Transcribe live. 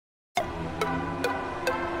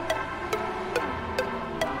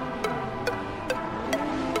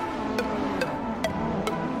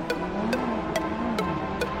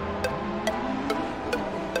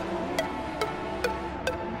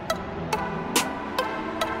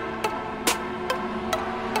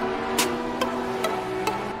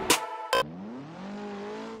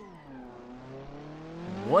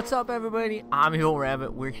What's up, everybody? I'm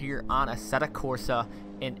EvlRabbit. We're here on a Assetto Corsa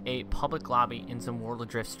in a public lobby in some World of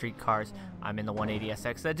Drift street cars. I'm in the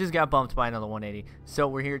 180SX that just got bumped by another 180. So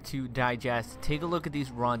we're here to digest, take a look at these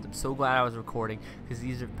runs. I'm so glad I was recording because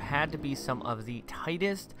these have had to be some of the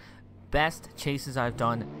tightest, best chases I've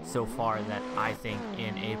done so far that I think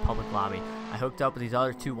in a public lobby. I hooked up with these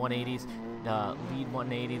other two 180s. The lead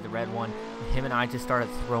 180, the red one, him and I just started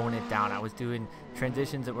throwing it down. I was doing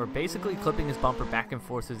transitions that were basically clipping his bumper back and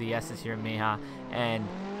forth through the S's here in Meha, and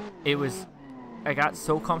I got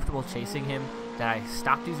so comfortable chasing him that I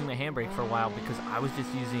stopped using my handbrake for a while because I was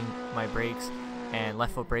just using my brakes and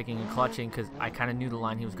left foot braking and clutching because I kind of knew the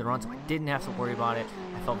line he was going to run, so I didn't have to worry about it.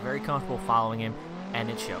 I felt very comfortable following him, and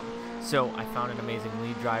it showed. So I found an amazing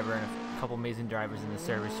lead driver and a couple amazing drivers in the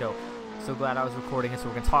service. So glad I was recording it, so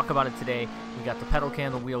we're going to talk about it today. We got the pedal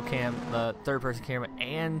cam, the wheel cam, the third-person camera,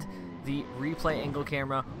 and the replay angle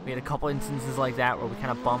camera. We had a couple instances like that where we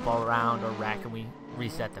kind of bump all around or rack and we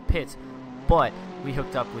reset the pits, but we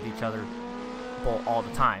hooked up with each other all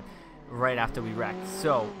the time right after we wrecked,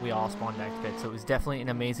 so we all spawned back to pits. So it was definitely an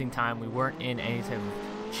amazing time. We weren't in any type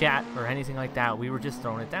of chat or anything like that. We were just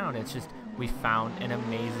throwing it down. It's just we found an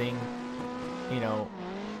amazing,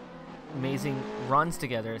 amazing runs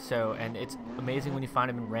together. So, and it's amazing when you find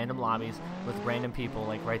him in random lobbies with random people,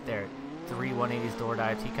 like right there, 3 180s door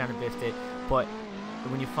dives. He kind of biffed it, but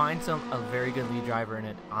when you find a very good lead driver in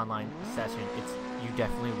an online session, you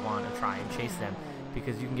definitely want to try and chase them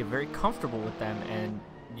because you can get very comfortable with them and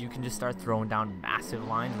you can just start throwing down massive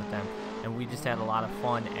lines with them. And we just had a lot of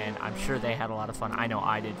fun, and I'm sure they had a lot of fun. I know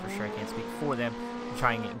I did for sure. I can't speak for them.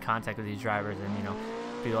 Try and get in contact with these drivers and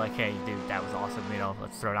be like, hey dude, that was awesome,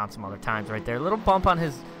 let's throw down some other times right there. Little bump on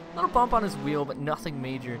his wheel, but nothing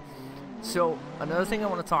major. So another thing I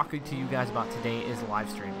want to talk to you guys about today is live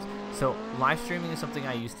streams. So live streaming is something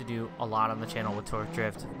I used to do a lot on the channel with Torque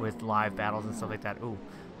Drift, with live battles and stuff like that. Ooh,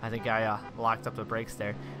 I think I locked up the brakes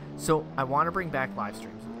there. So I want to bring back live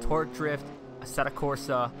streams. Torque Drift, Assetto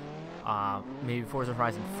Corsa, maybe Forza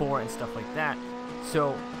Horizon 4 and stuff like that.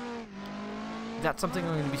 So that's something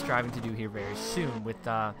I'm going to be striving to do here very soon with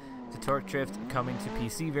the Torque Drift coming to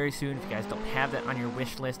PC very soon. If you guys don't have that on your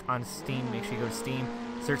wish list on Steam, make sure you go to Steam,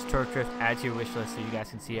 search Torque Drift, add to your wish list so you guys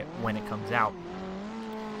can see it when it comes out.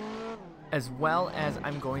 As well as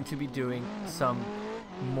I'm going to be doing some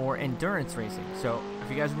more endurance racing. So if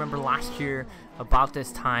you guys remember last year about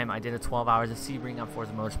this time, I did a 12 hours of Sebring on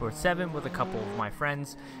Forza Motorsport 7 with a couple of my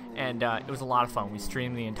friends, and it was a lot of fun. We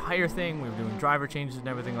streamed the entire thing. We were doing driver changes and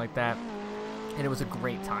everything like that, and it was a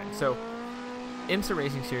great time. So IMSA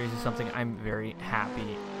Racing Series is something I'm very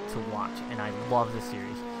happy to watch, and I love this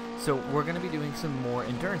series. So we're going to be doing some more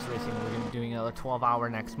endurance racing. We're going to be doing another 12-hour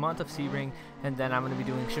next month of Sebring, and then I'm going to be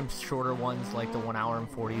doing some shorter ones like the 1 hour and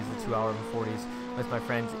 40s, the 2 hour and 40s with my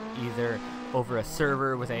friends, either over a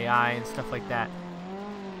server with AI and stuff like that.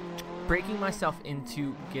 Breaking myself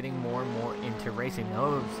into getting more and more into racing.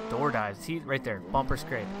 Those door dives, see right there, bumper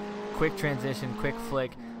scrape, quick transition, quick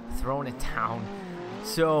flick, throwing it down.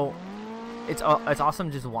 So it's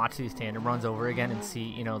awesome just to watch these tandem runs over again and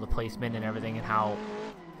see the placement and everything and how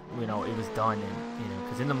it was done, and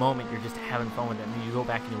because in the moment you're just having fun with it, and then you go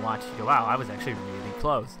back and you watch, you go, wow, I was actually really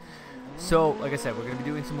close. So like I said, we're going to be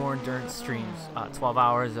doing some more endurance streams. 12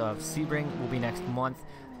 hours of Sebring will be next month.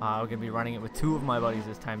 We're going to be running it with 2 of my buddies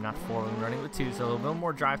this time, not 4. We're going to be running it with 2, so a little bit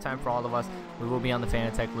more drive time for all of us. We will be on the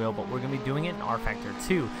Fanatec wheel, but we're going to be doing it in R-Factor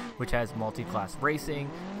 2, which has multi-class racing,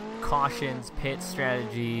 cautions, pit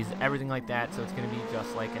strategies, everything like that. So it's going to be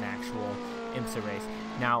just like an actual IMSA race.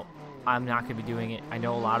 Now, I'm not going to be doing it. I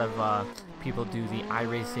know a lot of people do the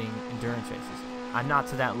iRacing endurance races. I'm not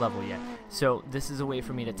to that level yet. So this is a way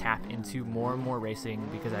for me to tap into more and more racing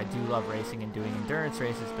because I do love racing and doing endurance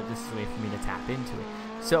races, but this is a way for me to tap into it.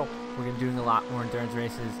 So we're going to be doing a lot more endurance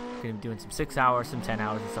races. We're going to be doing some 6 hours, some 10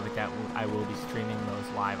 hours and stuff like that. I will be streaming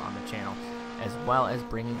those live on the channel, as well as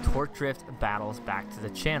bringing Torque Drift battles back to the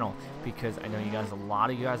channel because I know a lot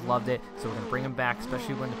of you guys loved it. So we're going to bring them back,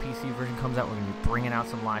 especially when the PC version comes out. We're going to be bringing out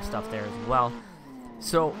some live stuff there as well.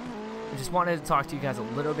 So I just wanted to talk to you guys a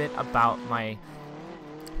little bit about my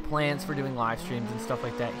plans for doing live streams and stuff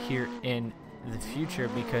like that here in the future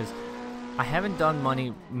because I haven't done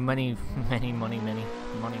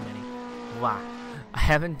wow. I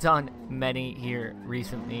haven't done many here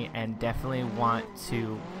recently, and definitely want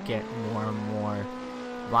to get more and more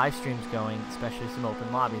live streams going, especially some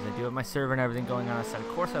open lobbies. I do have my server and everything going on Assetto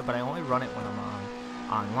Corsa, but I only run it when I'm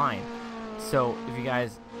online. So if you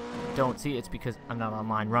guys don't see it, it's because I'm not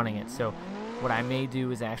online running it. So what I may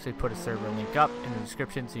do is actually put a server link up in the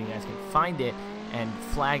description so you guys can find it and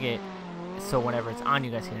flag it, so whenever it's on,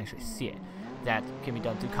 you guys can actually see it. that can be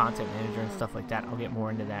done through Content Manager and stuff like that. I'll get more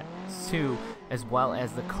into that too, as well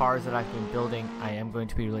as the cars that I've been building. I am going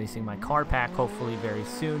to be releasing my car pack hopefully very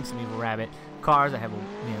soon. Some EvlRabbit cars. I have a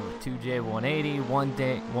 2J180,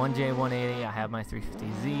 1J180. I have my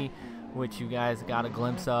 350Z, which you guys got a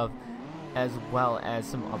glimpse of, as well as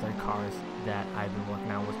some other cars that I've been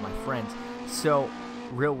working on with my friends. So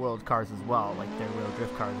real world cars as well, like their real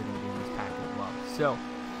drift cars are going to be in this pack as well. So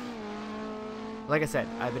like I said,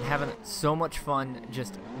 I've been having so much fun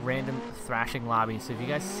just random thrashing lobbies. So if you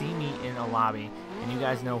guys see me in a lobby and you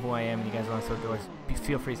guys know who I am and you guys want to throw doors,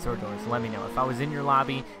 feel free to throw doors. Let me know. If I was in your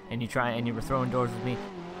lobby and you were throwing doors with me,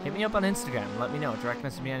 hit me up on Instagram. Let me know. Direct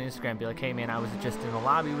message me on Instagram. Be like, hey man, I was just in a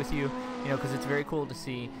lobby with you. Because it's very cool to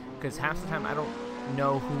see. Because half the time I don't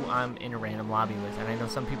know who I'm in a random lobby with, and I know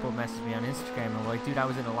some people message me on Instagram and were like, dude, I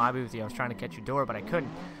was in a lobby with you. I was trying to catch your door, but I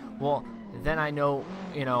couldn't. Well, then I know,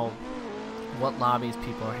 what lobbies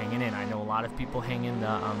people are hanging in. I know a lot of people hang in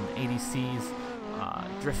the ADC's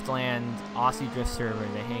Driftland Aussie Drift server.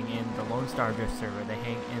 They hang in the Lone Star Drift server. They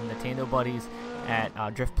hang in the Tando Buddies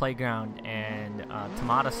at Drift Playground and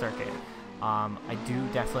Tamada Circuit. I do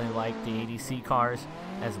definitely like the ADC cars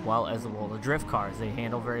as well as the World of Drift cars. They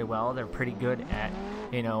handle very well. They're pretty good at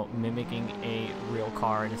mimicking a real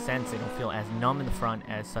car in a sense. They don't feel as numb in the front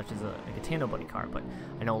as such as like a Tando Buddy car. But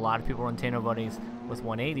I know a lot of people run Tando Buddies with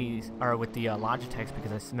 180s or with the Logitechs,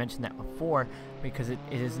 because I mentioned that before, because it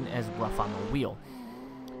isn't as rough on the wheel.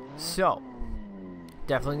 So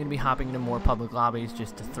definitely going to be hopping into more public lobbies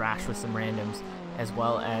just to thrash with some randoms, as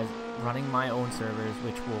well as running my own servers,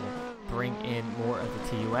 which will bring in more of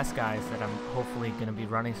the TUS guys that I'm hopefully going to be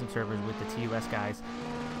running some servers with the TUS guys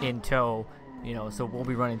in tow. So we'll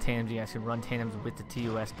be running tandems. You guys can run tandems with the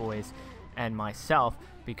TUS boys and myself,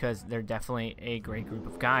 because they're definitely a great group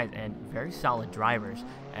of guys and very solid drivers,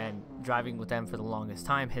 and driving with them for the longest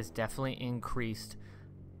time has definitely increased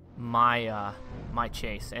my my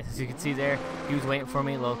chase. As you can see there, he was waiting for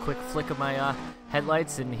me, a little quick flick of my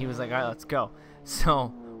headlights, and he was like, alright, let's go.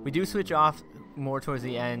 So we do switch off more towards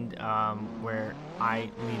the end, where I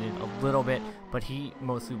leaded a little bit, but he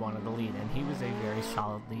mostly wanted to lead, and he was a very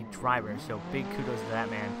solid lead driver. So big kudos to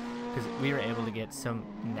that man, because we were able to get some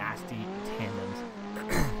nasty tandems.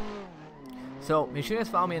 So make sure you guys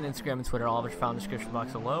follow me on Instagram and Twitter. All of which are found in the description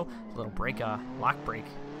box below. A little brake, lock brake,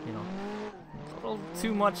 a little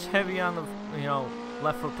too much heavy on the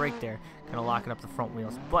left foot brake there, kind of locking up the front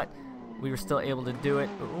wheels, but we were still able to do it.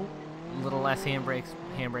 Ooh, a little less handbrakes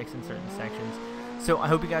in certain sections. So I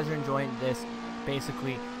hope you guys are enjoying this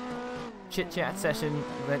basically chit chat session,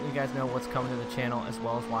 letting you guys know what's coming to the channel, as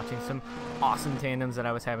well as watching some awesome tandems that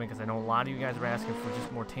I was having, because I know a lot of you guys were asking for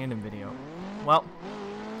just more tandem video. Well,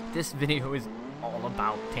 this video is all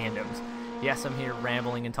about tandems. Yes, I'm here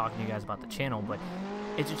rambling and talking to you guys about the channel, but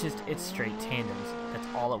it's straight tandems. That's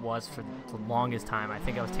all it was for the longest time. I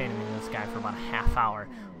think I was tandeming this guy for about a half hour.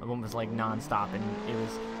 My one was like non-stop, and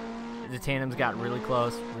the tandems got really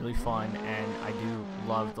close, really fun, and I do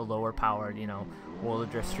love the lower powered, World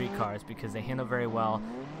of Drift street cars, because they handle very well,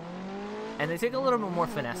 and they take a little bit more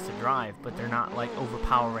finesse to drive, but they're not like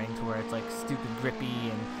overpowering to where it's like stupid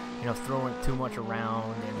grippy and throwing too much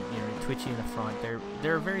around and twitchy in the front.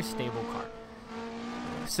 They're a very stable car.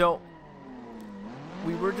 So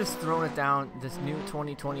we were just throwing it down. This new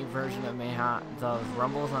 2020 version of Mayha, those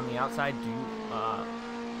rumbles on the outside do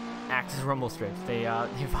act as rumble strips. They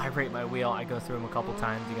vibrate my wheel. I go through them a couple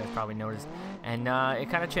times, you guys probably noticed, and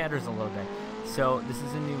it kind of chatters a little bit. So this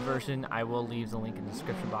is a new version. I will leave the link in the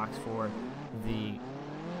description box for the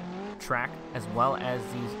track as well as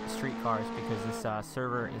these street cars, because this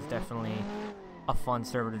server is definitely a fun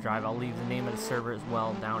server to drive. I'll leave the name of the server as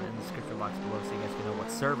well down in the description box below, so you guys can know what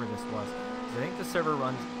server this was. I think the server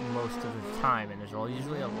runs most of the time, and there's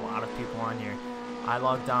usually a lot of people on here. I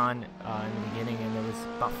logged on in the beginning, and there was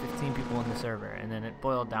about 15 people in the server, and then it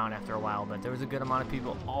boiled down after a while, but there was a good amount of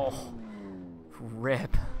people. Oh,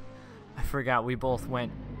 rip. I forgot we both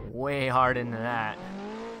went way hard into that.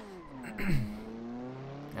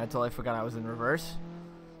 I totally forgot I was in reverse.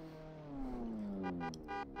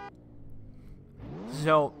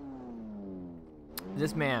 So,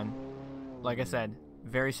 this man, like I said,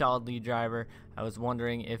 very solid lead driver. I was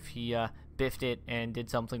wondering if he biffed it and did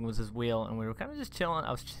something with his wheel, and we were kind of just chilling.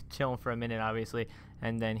 I was chilling for a minute, obviously,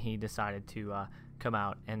 and then he decided to come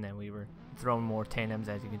out, and then we were throwing more tandems,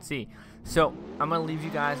 as you can see. So I'm going to leave you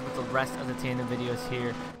guys with the rest of the tandem videos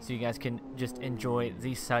here, so you guys can just enjoy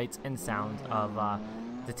the sights and sounds of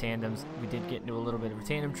the tandems. We did get into a little bit of a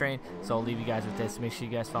tandem train, so I'll leave you guys with this. Make sure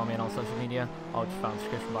you guys follow me on all social media. All which you found in the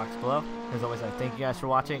description box below. As always, I thank you guys for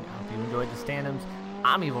watching. I hope you enjoyed this tandems.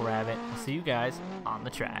 I'm EvlRabbit. I'll see you guys on the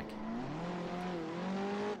track.